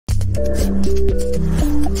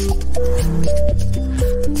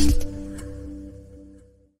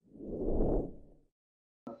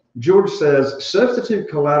George says, substitute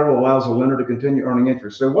collateral allows a lender to continue earning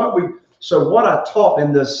interest. So what I taught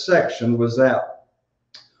in this section was that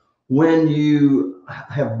when you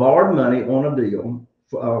have borrowed money on a deal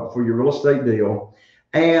for your real estate deal,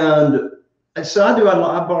 and so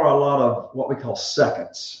I borrow a lot of what we call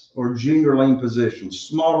seconds or junior lien positions,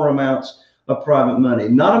 smaller amounts of private money,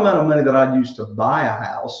 not amount of money that I'd use to buy a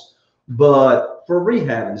house, but for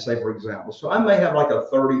rehabbing, say, for example. So I may have like a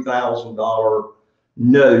 $30,000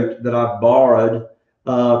 note that I've borrowed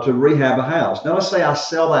to rehab a house. Now let's say I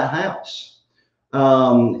sell that house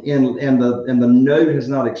and the note has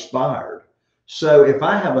not expired. So if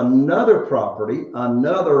I have another property,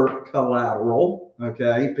 another collateral,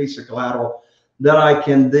 okay, piece of collateral, that I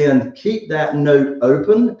can then keep that note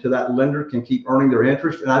open to that lender can keep earning their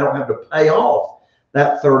interest, and I don't have to pay off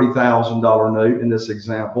that $30,000 note in this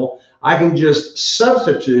example. I can just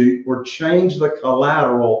substitute or change the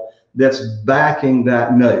collateral that's backing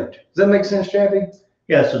that note. Does that make sense, Chaffee?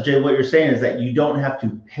 Yeah, so Jay, what you're saying is that you don't have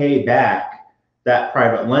to pay back that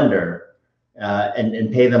private lender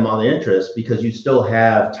and pay them all the interest because you still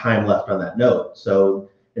have time left on that note. So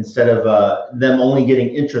instead of them only getting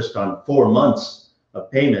interest on 4 months of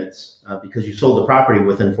payments because you sold the property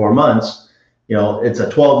within 4 months, you know, it's a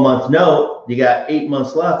 12-month note, you got 8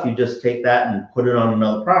 months left, you just take that and put it on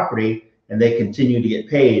another property and they continue to get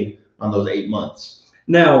paid on those 8 months.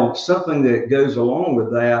 Now, something that goes along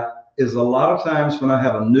with that is a lot of times when I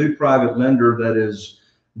have a new private lender that is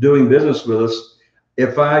doing business with us,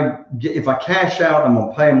 if I cash out, I'm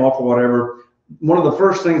gonna pay them off or whatever, one of the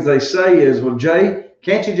first things they say is, well, Jay,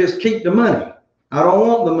 can't you just keep the money? I don't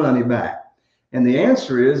want the money back. And the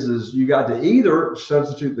answer is you got to either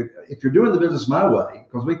substitute if you're doing the business my way,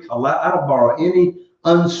 because I don't borrow any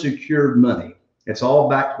unsecured money. It's all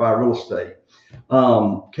backed by real estate.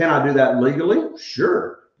 Can I do that legally?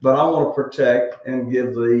 Sure. But I want to protect and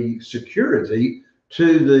give the security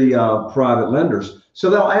to the private lenders. So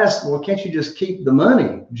they'll ask, well, can't you just keep the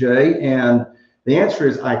money, Jay? And the answer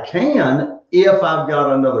is I can if I've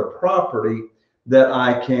got another property that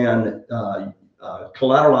I can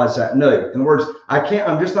collateralize that note. In other words,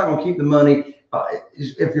 I'm just not going to keep the money.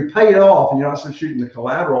 If you pay it off and you're not substituting the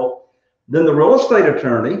collateral, then the real estate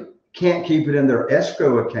attorney can't keep it in their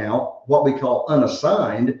escrow account, what we call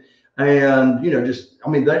unassigned. And, you know,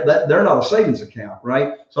 they're not a savings account,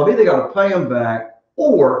 right? So I've either got to pay them back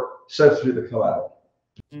or substitute the collateral.